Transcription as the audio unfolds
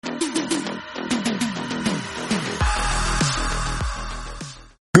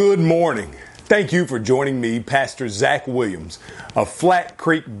morning. Thank you for joining me, Pastor Zach Williams of Flat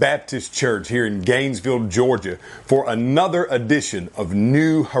Creek Baptist Church here in Gainesville, Georgia, for another edition of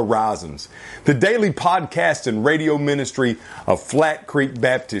New Horizons, the daily podcast and radio ministry of Flat Creek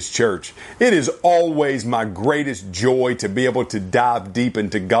Baptist Church. It is always my greatest joy to be able to dive deep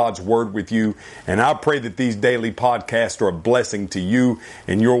into God's Word with you, and I pray that these daily podcasts are a blessing to you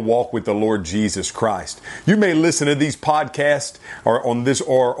in your walk with the Lord Jesus Christ. You may listen to these podcasts or on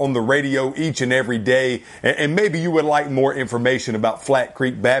the radio each and every day, and maybe you would like more information about Flat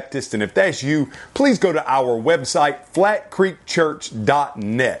Creek Baptist, and if that's you, please go to our website,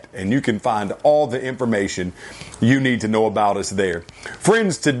 flatcreekchurch.net, and you can find all the information you need to know about us there.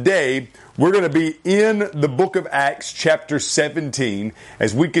 Friends, today we're going to be in the book of Acts, chapter 17,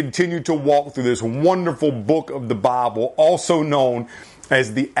 as we continue to walk through this wonderful book of the Bible, also known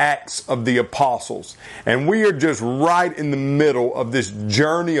as the Acts of the Apostles. And we are just right in the middle of this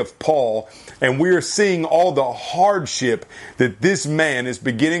journey of Paul, and we are seeing all the hardship that this man is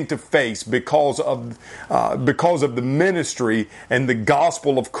beginning to face because of the ministry and the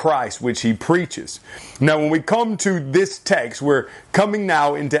gospel of Christ which he preaches. Now, when we come to this text, we're coming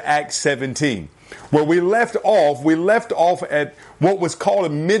now into Acts 17. Where we left off at what was called a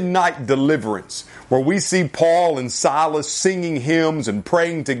midnight deliverance, where we see Paul and Silas singing hymns and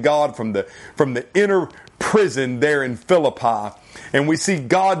praying to God from the inner prison there in Philippi. And we see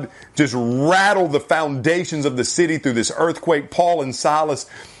God just rattle the foundations of the city through this earthquake. Paul and Silas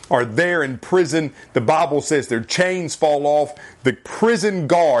are there in prison. The Bible says their chains fall off. The prison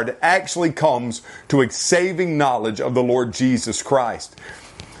guard actually comes to a saving knowledge of the Lord Jesus Christ.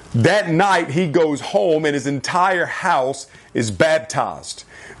 That night, he goes home and his entire house is baptized.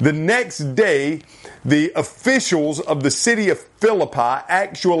 The next day, the officials of the city of Philippi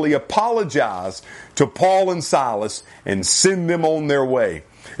actually apologize to Paul and Silas and send them on their way.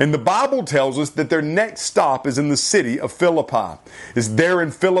 And the Bible tells us that their next stop is in the city of Philippi. It's there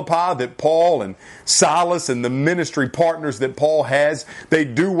in Philippi that Paul and Silas and the ministry partners that Paul has, they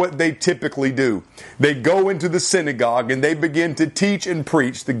do what they typically do. They go into the synagogue and they begin to teach and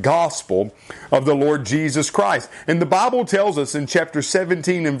preach the gospel of the Lord Jesus Christ. And the Bible tells us in chapter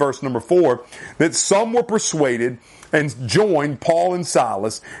 17 and verse number 4 that some were persuaded and joined Paul and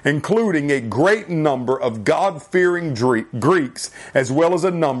Silas, including a great number of God-fearing Greeks, as well as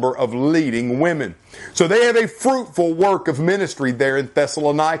a number of leading women. So they have a fruitful work of ministry there in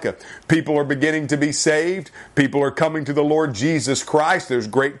Thessalonica. People are beginning to be saved. People are coming to the Lord Jesus Christ. There's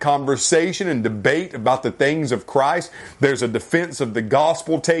great conversation and debate about the things of Christ. There's a defense of the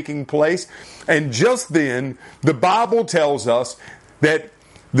gospel taking place. And just then, the Bible tells us that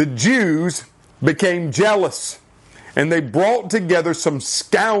the Jews became jealous. And they brought together some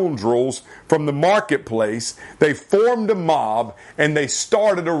scoundrels from the marketplace. They formed a mob and they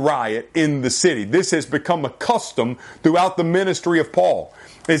started a riot in the city. This has become a custom throughout the ministry of Paul.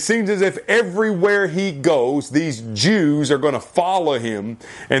 It seems as if everywhere he goes, these Jews are going to follow him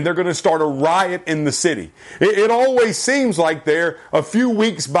and they're going to start a riot in the city. It always seems like they're a few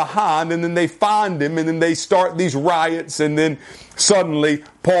weeks behind and then they find him and then they start these riots and then suddenly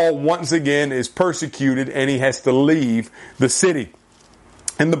Paul once again is persecuted and he has to leave the city.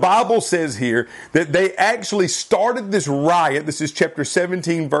 And the Bible says here that they actually started this riot, this is chapter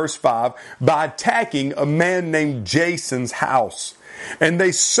 17 verse 5, by attacking a man named Jason's house. And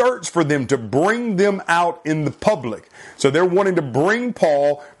they searched for them to bring them out in the public. So they're wanting to bring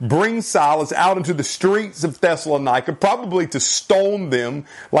Paul, bring Silas out into the streets of Thessalonica, probably to stone them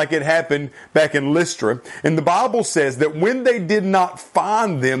like it happened back in Lystra. And the Bible says that when they did not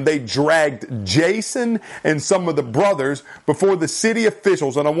find them, they dragged Jason and some of the brothers before the city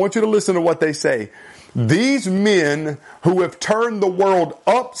officials. And I want you to listen to what they say. These men who have turned the world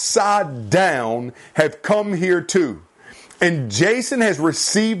upside down have come here too. And Jason has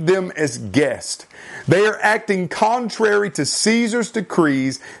received them as guests. They are acting contrary to Caesar's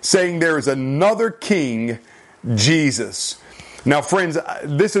decrees, saying there is another king, Jesus. Now, friends,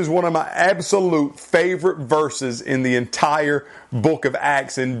 this is one of my absolute favorite verses in the entire book of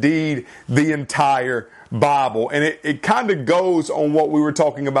Acts, indeed, the entire Bible. And it kind of goes on what we were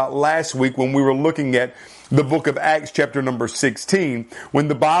talking about last week when we were looking at the book of Acts chapter number 16, when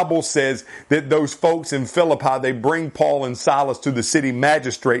the Bible says that those folks in Philippi, they bring Paul and Silas to the city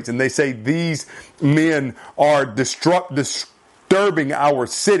magistrates and they say these men are disturbing our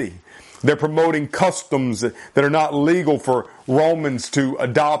city. They're promoting customs that are not legal for Romans to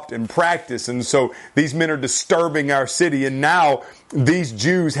adopt and practice. And so these men are disturbing our city. And now these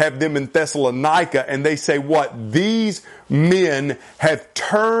Jews have them in Thessalonica and they say what? These men have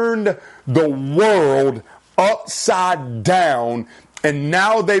turned the world upside down and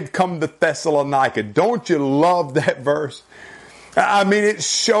now they've come to Thessalonica. Don't you love that verse? I mean, it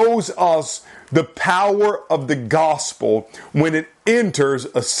shows us the power of the gospel when it enters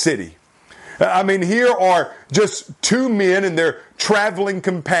a city. I mean, here are just two men and their traveling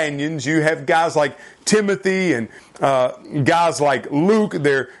companions. You have guys like Timothy and guys like Luke.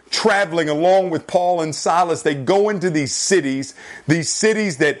 They're traveling along with Paul and Silas. They go into these cities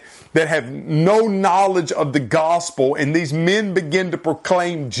that have no knowledge of the gospel, and these men begin to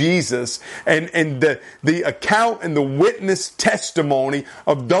proclaim Jesus, and the account and the witness testimony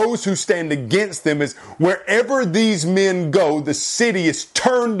of those who stand against them is wherever these men go, the city is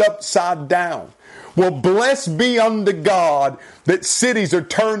turned upside down. Well, blessed be unto God that cities are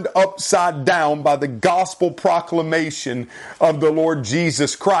turned upside down by the gospel proclamation of the Lord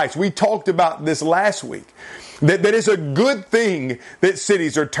Jesus Christ. We talked about this last week. That it's a good thing that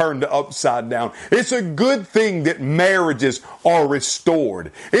cities are turned upside down. It's a good thing that marriages are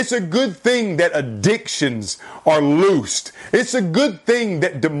restored. It's a good thing that addictions are loosed. It's a good thing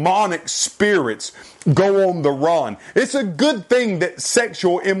that demonic spirits go on the run. It's a good thing that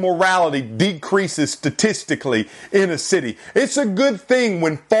sexual immorality decreases statistically in a city. It's a good thing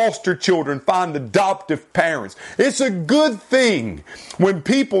when foster children find adoptive parents. It's a good thing when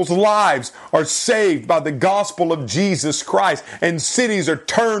people's lives are saved by the gospel of Jesus Christ and cities are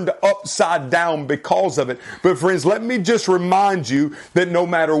turned upside down because of it. But friends, let me just remind you that no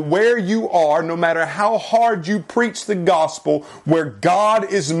matter where you are, no matter how hard you preach the gospel, where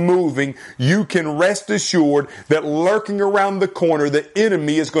God is moving, you can rest assured that lurking around the corner, the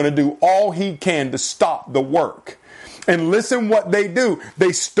enemy is going to do all he can to stop the work. And listen what they do.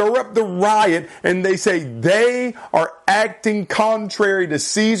 They stir up the riot and they say they are acting contrary to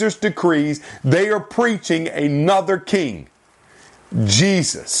Caesar's decrees. They are preaching another king,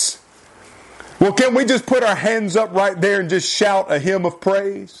 Jesus. Well, can we just put our hands up right there and just shout a hymn of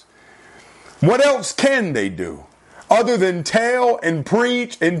praise? What else can they do other than tell and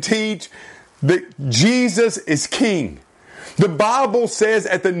preach and teach that Jesus is King? The Bible says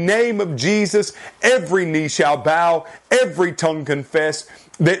at the name of Jesus, every knee shall bow, every tongue confess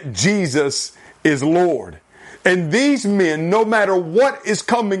that Jesus is Lord. And these men, no matter what is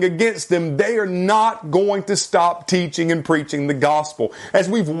coming against them, they are not going to stop teaching and preaching the gospel. As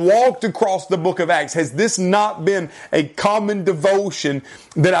we've walked across the book of Acts, has this not been a common devotion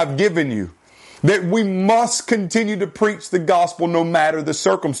that I've given you? That we must continue to preach the gospel no matter the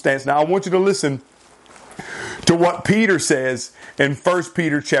circumstance. Now, I want you to listen to what Peter says in 1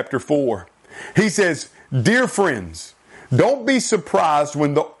 Peter chapter 4. He says, "Dear friends, don't be surprised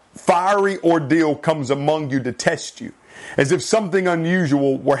when the fiery ordeal comes among you to test you, as if something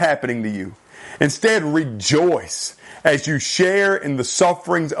unusual were happening to you. Instead, rejoice as you share in the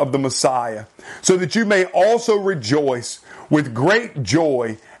sufferings of the Messiah, so that you may also rejoice with great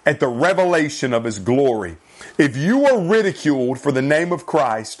joy at the revelation of His glory. If you are ridiculed for the name of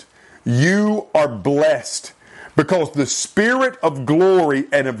Christ, you are blessed, because the Spirit of glory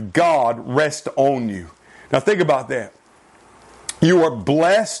and of God rests on you." Now think about that. You are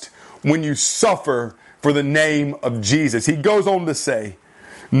blessed when you suffer for the name of Jesus. He goes on to say,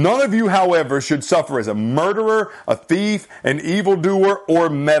 "None of you, however, should suffer as a murderer, a thief, an evildoer, or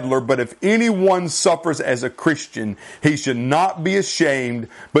a meddler. But if anyone suffers as a Christian, he should not be ashamed,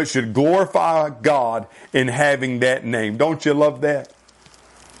 but should glorify God in having that name." Don't you love that?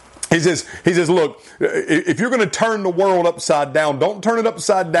 He says, look, if you're going to turn the world upside down, don't turn it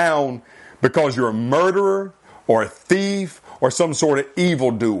upside down because you're a murderer or a thief or some sort of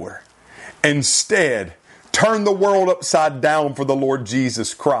evildoer. Instead, turn the world upside down for the Lord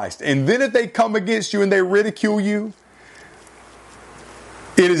Jesus Christ. And then if they come against you and they ridicule you,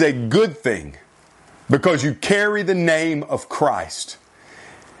 it is a good thing because you carry the name of Christ.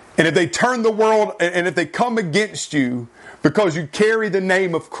 And if they turn the world, and if they come against you because you carry the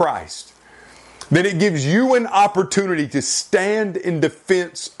name of Christ, then it gives you an opportunity to stand in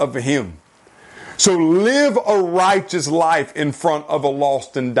defense of Him. So live a righteous life in front of a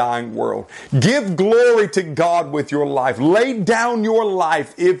lost and dying world. Give glory to God with your life. Lay down your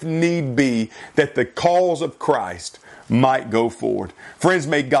life if need be, that the cause of Christ might go forward. Friends,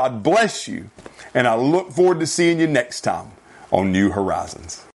 may God bless you, and I look forward to seeing you next time on New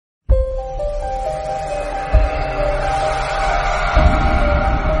Horizons.